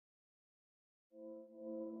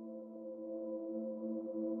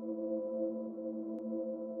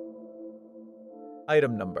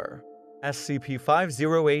Item Number: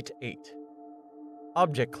 SCP-5088.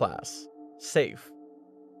 Object Class: Safe.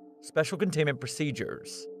 Special Containment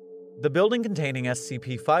Procedures: the building containing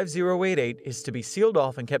SCP-5088 is to be sealed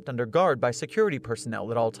off and kept under guard by security personnel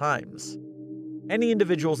at all times. Any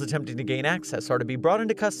individuals attempting to gain access are to be brought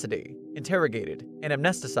into custody, interrogated, and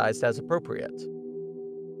amnesticized as appropriate.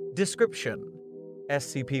 Description: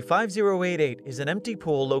 SCP-5088 is an empty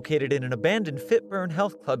pool located in an abandoned Fitburn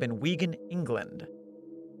Health Club in Wigan, England.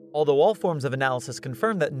 Although all forms of analysis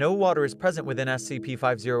confirm that no water is present within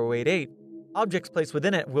SCP-5088, objects placed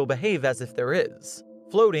within it will behave as if there is,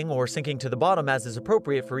 floating or sinking to the bottom as is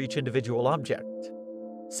appropriate for each individual object.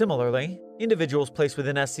 Similarly, individuals placed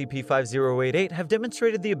within SCP-5088 have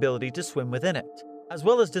demonstrated the ability to swim within it, as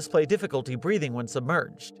well as display difficulty breathing when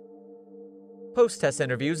submerged. Post-test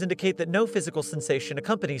interviews indicate that no physical sensation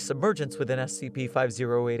accompanies submergence within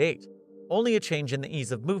SCP-5088, only a change in the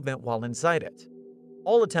ease of movement while inside it.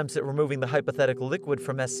 All attempts at removing the hypothetical liquid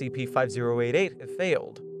from SCP-5088 have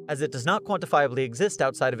failed, as it does not quantifiably exist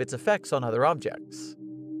outside of its effects on other objects.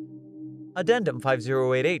 Addendum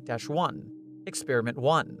 5088-1 Experiment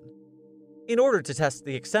 1. In order to test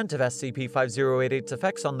the extent of SCP-5088's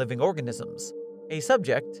effects on living organisms, a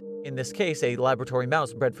subject, in this case a laboratory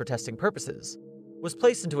mouse bred for testing purposes, was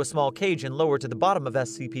placed into a small cage and lowered to the bottom of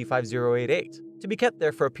SCP-5088 to be kept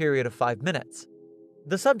there for a period of 5 minutes.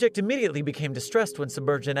 The subject immediately became distressed when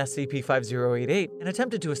submerged in SCP-5088 and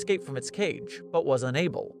attempted to escape from its cage, but was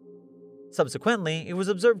unable. Subsequently, it was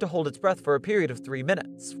observed to hold its breath for a period of 3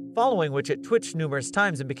 minutes, following which it twitched numerous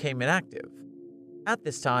times and became inactive. At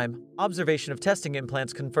this time, observation of testing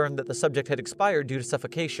implants confirmed that the subject had expired due to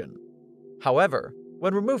suffocation. However,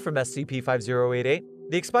 when removed from SCP-5088,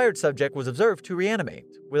 the expired subject was observed to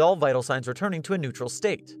reanimate, with all vital signs returning to a neutral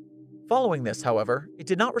state. Following this, however, it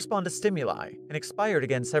did not respond to stimuli and expired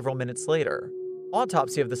again several minutes later.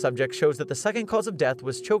 Autopsy of the subject shows that the second cause of death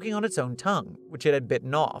was choking on its own tongue, which it had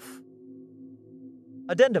bitten off.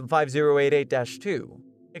 Addendum 5088-2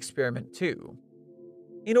 Experiment 2.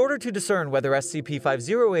 In order to discern whether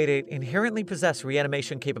SCP-5088 inherently possessed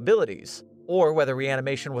reanimation capabilities, or whether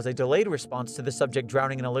reanimation was a delayed response to the subject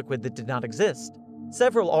drowning in a liquid that did not exist,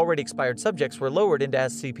 several already expired subjects were lowered into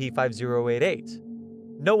SCP-5088.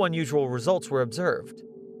 No unusual results were observed.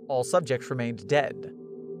 All subjects remained dead.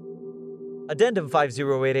 Addendum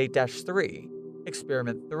 5088-3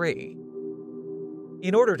 Experiment 3.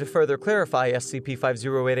 In order to further clarify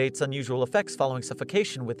SCP-5088's unusual effects following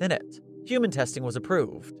suffocation within it, human testing was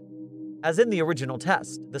approved. As in the original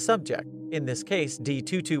test, the subject, in this case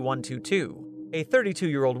D22122, a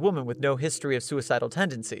 32-year-old woman with no history of suicidal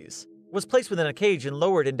tendencies, was placed within a cage and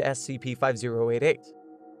lowered into SCP-5088.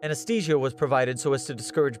 Anesthesia was provided so as to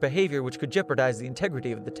discourage behavior which could jeopardize the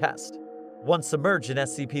integrity of the test. Once submerged in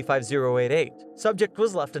SCP-5088, subject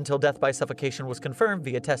was left until death by suffocation was confirmed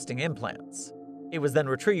via testing implants. It was then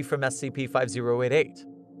retrieved from SCP-5088.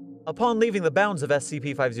 Upon leaving the bounds of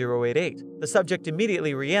SCP-5088, the subject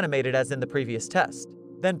immediately reanimated as in the previous test,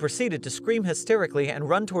 then proceeded to scream hysterically and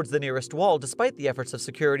run towards the nearest wall despite the efforts of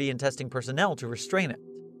security and testing personnel to restrain it.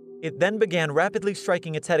 It then began rapidly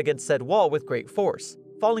striking its head against said wall with great force,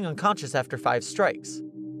 falling unconscious after 5 strikes.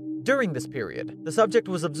 During this period, the subject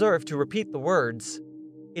was observed to repeat the words,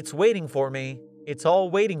 "It's waiting for me, it's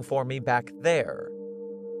all waiting for me back there."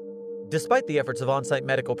 Despite the efforts of on-site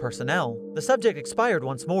medical personnel, the subject expired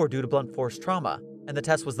once more due to blunt force trauma, and the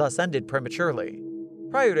test was thus ended prematurely.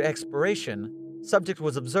 Prior to expiration, subject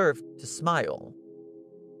was observed to smile.